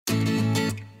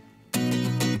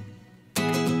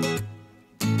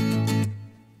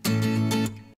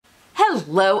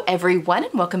Hello everyone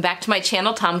and welcome back to my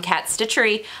channel, Tomcat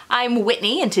Stitchery. I'm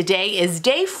Whitney and today is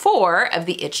day 4 of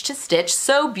the Itch to Stitch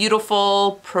So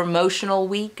Beautiful promotional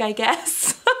week, I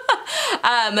guess.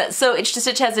 So Itch to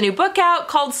Stitch has a new book out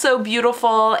called So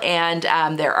Beautiful, and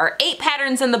there are 8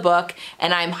 patterns in the book,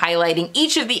 and I'm highlighting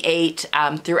each of the 8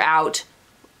 throughout,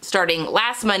 starting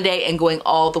last Monday and going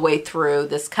all the way through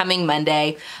this coming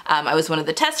Monday. I was one of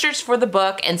the testers for the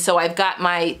book, and so I've got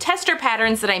my tester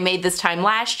patterns that I made this time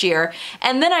last year,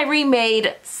 and then I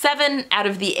remade 7 out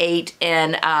of the 8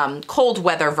 in cold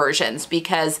weather versions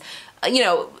because, you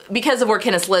know, because of where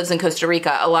Kenneth lives in Costa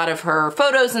Rica, a lot of her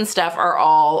photos and stuff are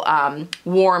all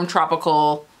warm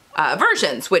tropical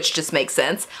versions, which just makes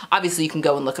sense. Obviously, you can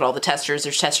go and look at all the testers.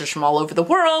 There's testers from all over the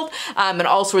world and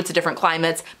all sorts of different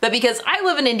climates. But because I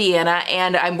live in Indiana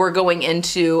and we're going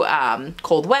into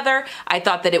cold weather, I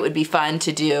thought that it would be fun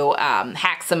to do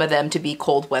hack some of them to be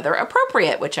cold weather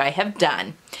appropriate, which I have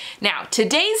done. Now,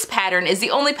 today's pattern is the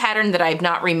only pattern that I've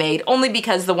not remade, only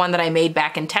because the one that I made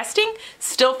back in testing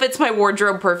still fits my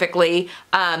wardrobe perfectly,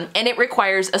 and it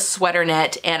requires a sweater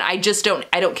knit, and I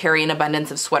don't carry an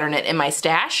abundance of sweater knit in my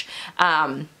stash.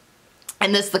 And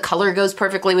the color goes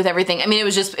perfectly with everything. I mean,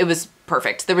 it was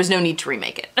perfect. There was no need to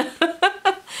remake it.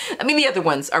 I mean, the other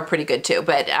ones are pretty good too,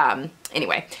 but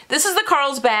anyway, this is the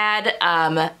Carlsbad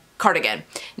Cardigan.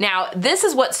 Now, this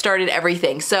is what started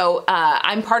everything. So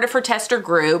I'm part of her tester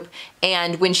group,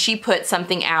 and when she put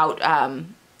something out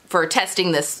for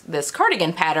testing this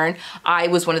cardigan pattern, I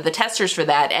was one of the testers for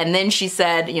that. And then she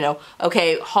said, you know,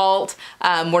 okay, halt,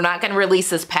 we're not going to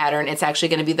release this pattern. It's actually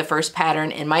going to be the first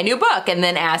pattern in my new book. And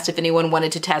then asked if anyone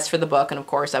wanted to test for the book. And of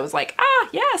course I was like,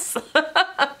 yes.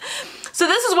 So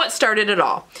this is what started it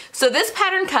all. So this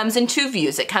pattern comes in 2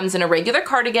 views. It comes in a regular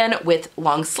cardigan with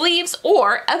long sleeves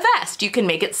or a vest. You can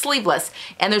make it sleeveless.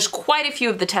 And there's quite a few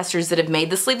of the testers that have made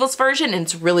the sleeveless version, and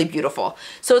it's really beautiful.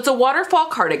 So it's a waterfall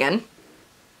cardigan.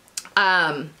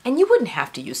 And you wouldn't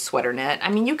have to use sweater knit.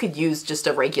 I mean, you could use just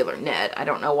a regular knit. I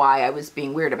don't know why I was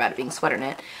being weird about it being sweater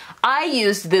knit. I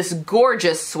used this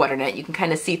gorgeous sweater knit. You can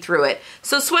kind of see through it.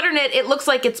 So sweater knit, it looks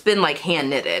like it's been like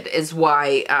hand knitted is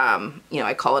why, you know,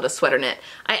 I call it a sweater knit.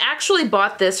 I actually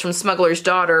bought this from Smuggler's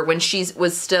Daughter when she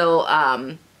was still,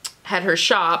 had her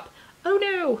shop. Oh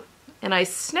no. And I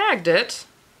snagged it.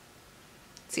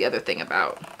 That's the other thing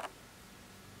about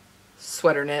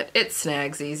sweater knit. It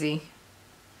snags easy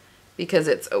because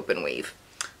it's open weave.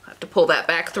 I'll have to pull that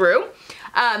back through.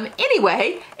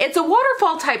 Anyway, it's a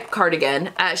waterfall type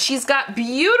cardigan. She's got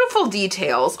beautiful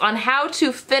details on how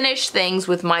to finish things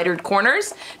with mitered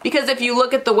corners, because if you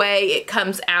look at the way it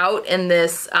comes out in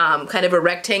this kind of a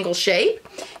rectangle shape,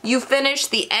 you finish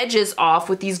the edges off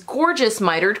with these gorgeous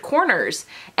mitered corners.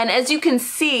 And as you can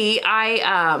see,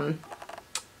 I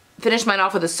finished mine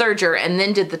off with a serger and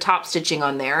then did the top stitching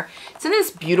on there. It's in this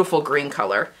beautiful green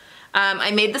color.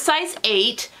 I made the size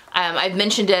 8. I've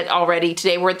mentioned it already.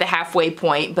 Today we're at the halfway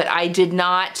point, but I did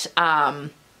not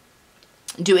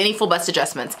do any full bust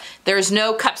adjustments. There's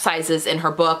no cup sizes in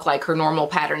her book like her normal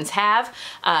patterns have.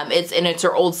 It's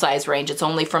her old size range. It's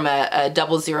only from a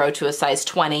 00 to a size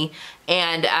 20.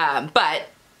 And but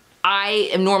I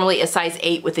am normally a size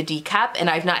 8 with a D cup, and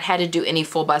I've not had to do any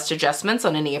full bust adjustments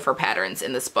on any of her patterns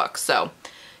in this book. So,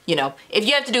 you know, if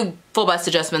you have to do full bust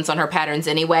adjustments on her patterns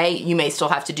anyway, you may still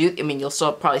have to do, I mean, you'll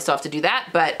probably still have to do that,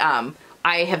 but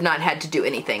I have not had to do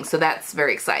anything, so that's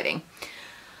very exciting.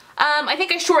 I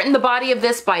think I shortened the body of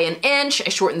this by 1 inch. I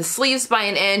shortened the sleeves by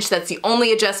 1 inch. That's the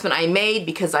only adjustment I made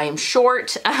because I am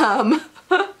short.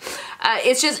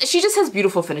 It's just, she just has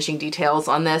beautiful finishing details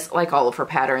on this, like all of her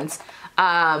patterns.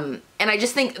 And I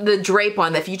just think the drape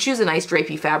on that, if you choose a nice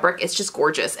drapey fabric, it's just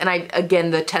gorgeous. And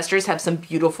again, the testers have some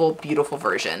beautiful, beautiful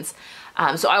versions.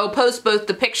 So I will post both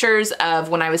the pictures of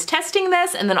when I was testing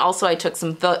this, and then also I took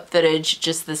some footage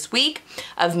just this week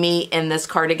of me in this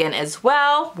cardigan as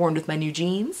well, worn with my new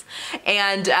jeans.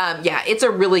 And yeah, it's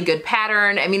a really good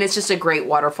pattern. I mean, it's just a great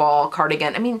waterfall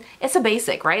cardigan. I mean, it's a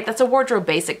basic, right? That's a wardrobe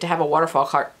basic to have a waterfall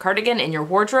cardigan in your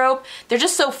wardrobe. They're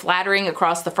just so flattering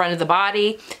across the front of the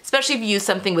body, especially if you use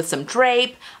something with some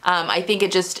drape. I think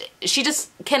it just,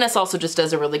 Kenneth also just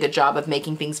does a really good job of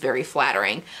making things very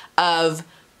flattering, of,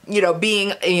 you know,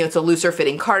 being, you know, it's a looser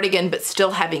fitting cardigan, but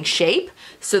still having shape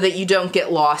so that you don't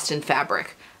get lost in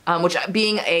fabric, which,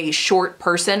 being a short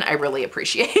person, I really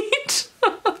appreciate.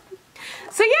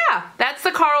 So yeah, that's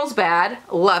the Carlsbad.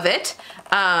 Love it.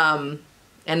 And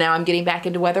now I'm getting back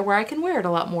into weather where I can wear it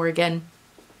a lot more again.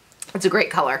 It's a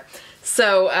great color.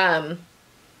 So,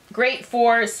 great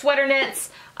for sweater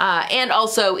knits. and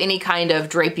also any kind of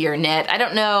drapier knit. I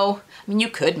don't know, I mean, you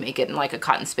could make it in like a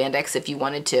cotton spandex if you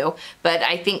wanted to, but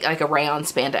I think like a rayon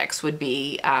spandex would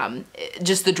be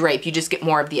just the drape. You just get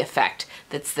more of the effect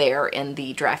that's there in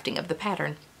the drafting of the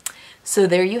pattern. So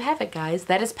there you have it, guys.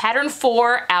 That is pattern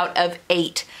 4 out of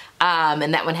 8.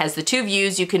 And that one has the 2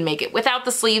 views. You can make it without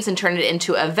the sleeves and turn it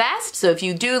into a vest. So if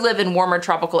you do live in warmer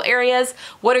tropical areas,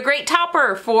 what a great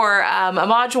topper for a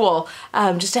module,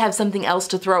 just to have something else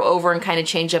to throw over and kind of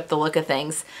change up the look of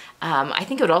things. I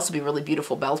think it would also be really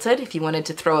beautiful belted if you wanted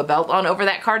to throw a belt on over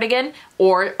that cardigan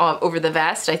or over the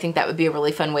vest. I think that would be a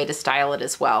really fun way to style it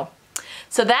as well.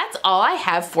 So that's all I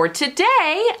have for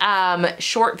today.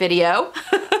 Short video.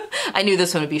 I knew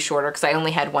this one would be shorter because I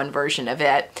only had one version of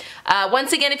it.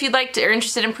 Once again, if you'd like to, or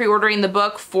interested in pre-ordering the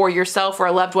book for yourself or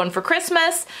a loved one for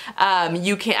Christmas,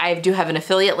 I do have an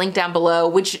affiliate link down below,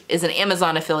 which is an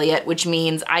Amazon affiliate, which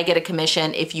means I get a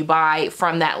commission if you buy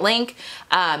from that link.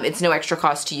 It's no extra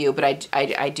cost to you, but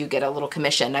I do get a little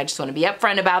commission. I just want to be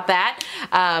upfront about that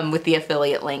with the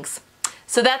affiliate links.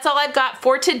 So that's all I've got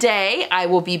for today. I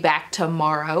will be back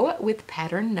tomorrow with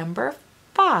pattern number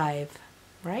 5,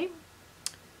 right?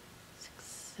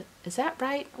 6, is that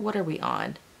right? What are we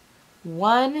on?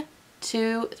 1,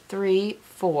 2, 3,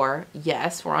 4.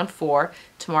 Yes, we're on 4.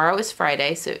 Tomorrow is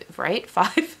Friday, so right?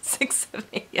 5, 6, 7,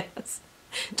 8, yes.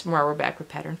 Tomorrow we're back with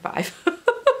pattern 5.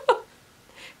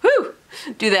 Whew,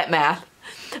 do that math.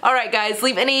 All right, guys,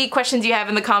 leave any questions you have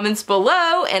in the comments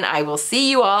below, and I will see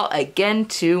you all again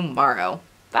tomorrow.